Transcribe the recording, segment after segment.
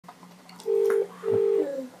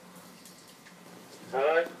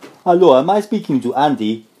Hello, am I speaking to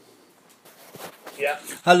Andy? Yeah.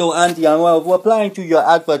 Hello, Andy. I'm replying to your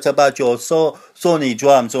advert about your Sony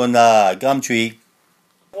drums on Gumtree.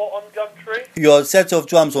 What on Gumtree? Your set of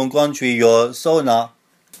drums on Gumtree, your Sonar.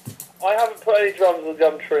 I haven't put any drums on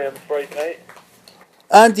Gumtree, I'm afraid, mate.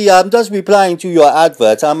 Andy, I'm just replying to your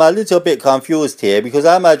advert. I'm a little bit confused here because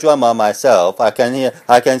I'm a drummer myself. I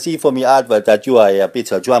can see from your advert that you are a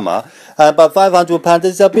bit a drummer. But £500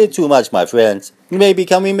 is a bit too much, my friends. Maybe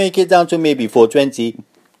can we make it down to maybe 420?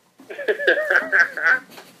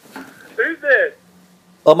 Who's this?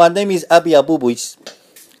 Oh, my name is Abi Abubuis.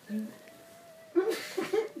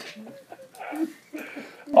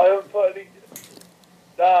 I haven't put any.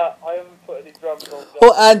 I haven't put any drums on.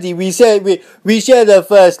 Oh, Andy, we share the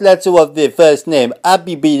first letter of the first name,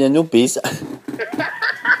 Abi Binanubis.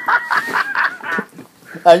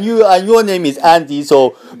 and your name is Andy,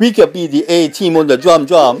 so we could be the A team on the drum.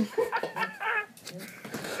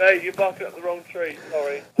 Hey, you're barking up the wrong tree.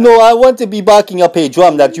 Sorry. No, I want to be barking up a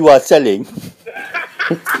drum that you are selling.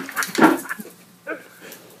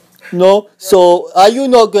 No, so are you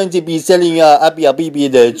not going to be selling Abi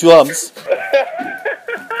Abibi the drums?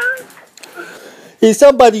 Is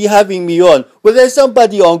somebody having me on? Well, there's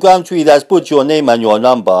somebody on Gumtree that's put your name and your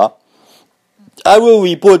number. I will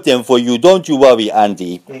report them for you. Don't you worry,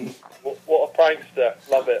 Andy. What a prankster.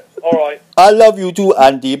 Love it. All right. I love you too,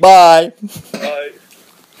 Andy. Bye. Bye.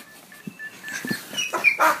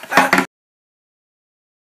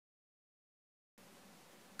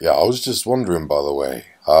 Yeah, I was just wondering, by the way,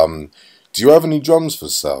 do you have any drums for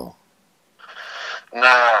sale? No,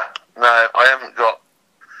 I haven't got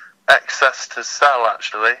excess to sell,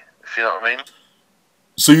 actually, if you know what I mean.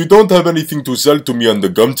 So you don't have anything to sell to me on the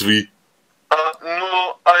Gumtree?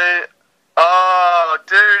 No, Oh,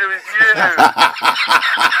 dude, it was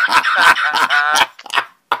you!